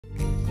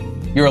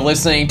You're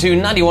listening to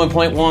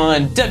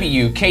 91.1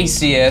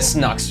 WKCS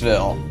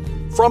Knoxville.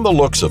 From the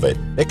looks of it,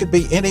 it could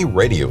be any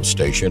radio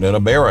station in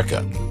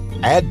America.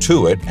 Add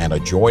to it an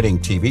adjoining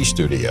TV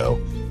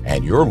studio,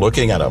 and you're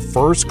looking at a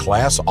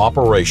first-class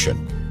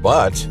operation.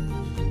 But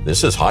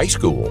this is high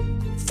school,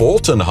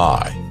 Fulton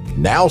High,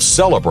 now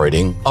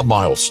celebrating a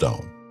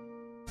milestone.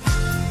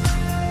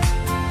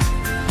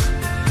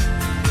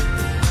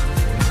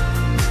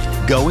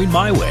 Going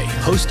My Way,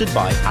 hosted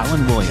by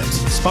Alan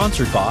Williams,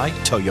 sponsored by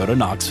Toyota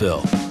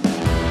Knoxville.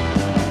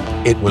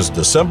 It was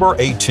December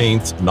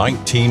 18th,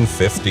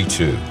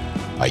 1952,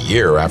 a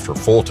year after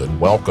Fulton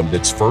welcomed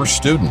its first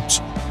students,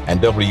 and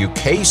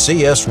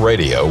WKCS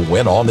Radio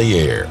went on the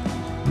air.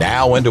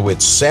 Now into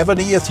its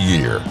 70th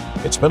year,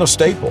 it's been a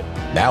staple,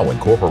 now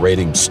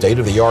incorporating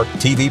state-of-the-art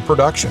TV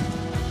production.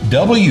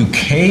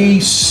 WKCS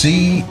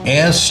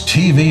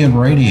TV and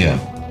radio.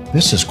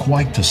 This is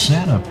quite the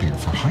setup here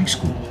for high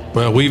school.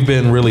 Well, we've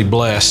been really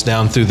blessed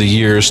down through the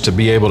years to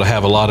be able to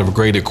have a lot of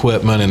great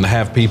equipment and to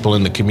have people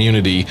in the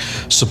community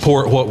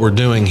support what we're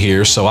doing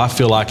here. So I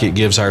feel like it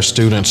gives our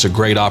students a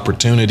great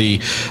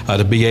opportunity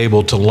to be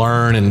able to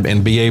learn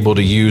and be able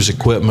to use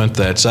equipment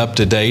that's up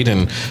to date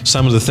and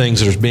some of the things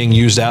that are being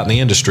used out in the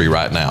industry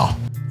right now.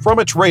 From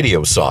its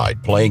radio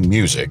side, playing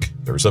music,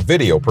 there's a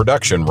video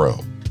production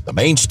room. The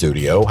main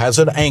studio has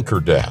an anchor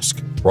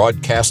desk,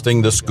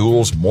 broadcasting the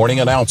school's morning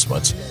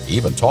announcements,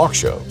 even talk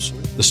shows.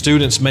 The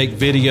students make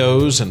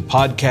videos and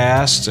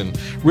podcasts and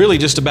really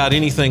just about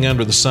anything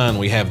under the sun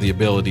we have the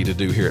ability to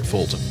do here at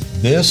Fulton.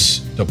 This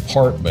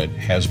department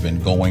has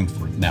been going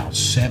for now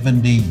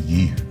 70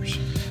 years.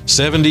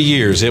 70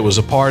 years. It was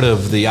a part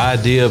of the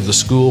idea of the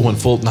school when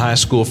Fulton High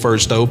School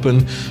first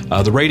opened.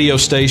 The radio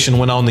station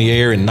went on the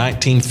air in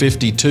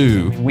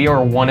 1952. We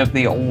are one of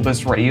the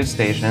oldest radio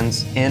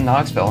stations in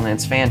Knoxville, and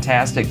it's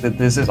fantastic that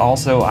this is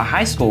also a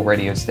high school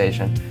radio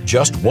station.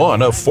 Just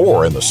one of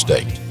 4 in the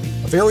state.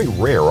 A very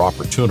rare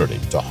opportunity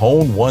to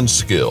hone one's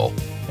skill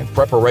in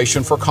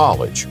preparation for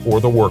college or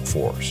the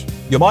workforce.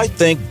 You might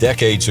think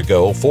decades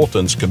ago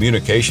Fulton's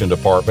communication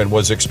department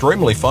was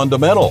extremely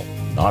fundamental.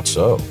 Not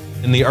so.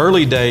 In the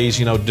early days,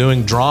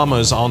 doing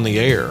dramas on the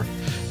air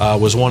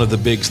was one of the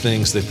big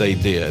things that they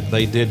did.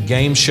 They did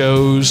game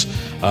shows,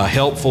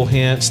 helpful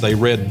hints, they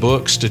read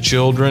books to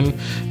children,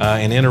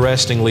 and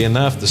interestingly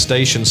enough, the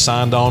station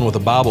signed on with a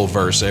Bible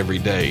verse every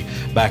day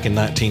back in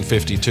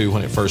 1952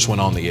 when it first went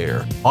on the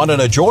air. On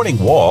an adjoining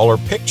wall are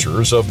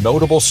pictures of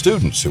notable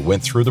students who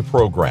went through the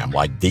program,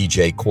 like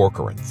DJ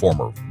Corcoran,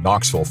 former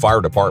Knoxville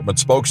Fire Department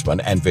spokesman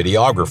and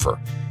videographer,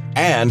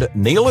 and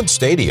Neyland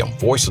Stadium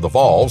voice of the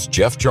Vols,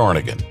 Jeff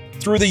Jarnigan.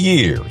 Through the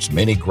years,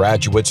 many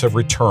graduates have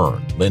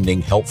returned,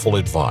 lending helpful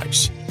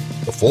advice.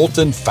 The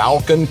Fulton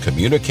Falcon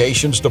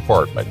Communications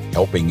Department,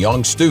 helping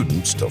young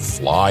students to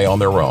fly on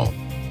their own.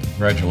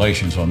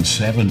 Congratulations on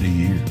 70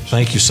 years.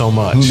 Thank you so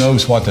much. Who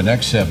knows what the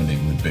next 70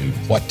 would be?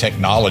 What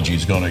technology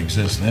is going to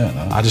exist then?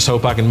 Huh? I just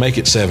hope I can make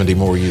it 70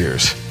 more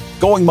years.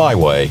 Going my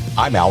way,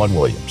 I'm Alan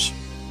Williams.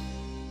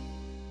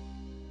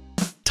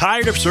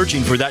 Tired of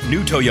searching for that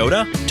new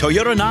Toyota?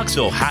 Toyota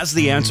Knoxville has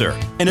the answer.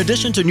 In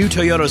addition to new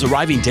Toyotas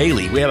arriving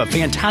daily, we have a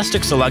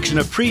fantastic selection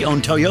of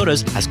pre-owned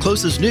Toyotas as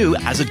close as new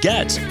as it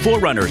gets.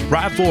 4Runners,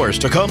 RAV4s,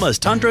 Tacomas,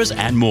 Tundras,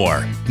 and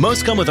more.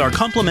 Most come with our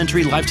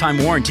complimentary lifetime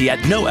warranty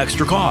at no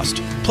extra cost.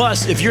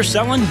 Plus, if you're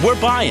selling, we're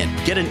buying.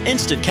 Get an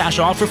instant cash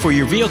offer for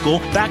your vehicle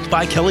backed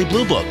by Kelley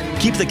Blue Book.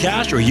 Keep the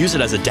cash or use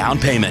it as a down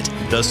payment.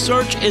 The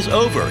search is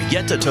over.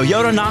 Get to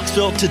Toyota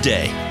Knoxville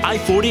today.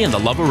 I-40 and the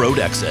Lover Road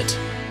exit.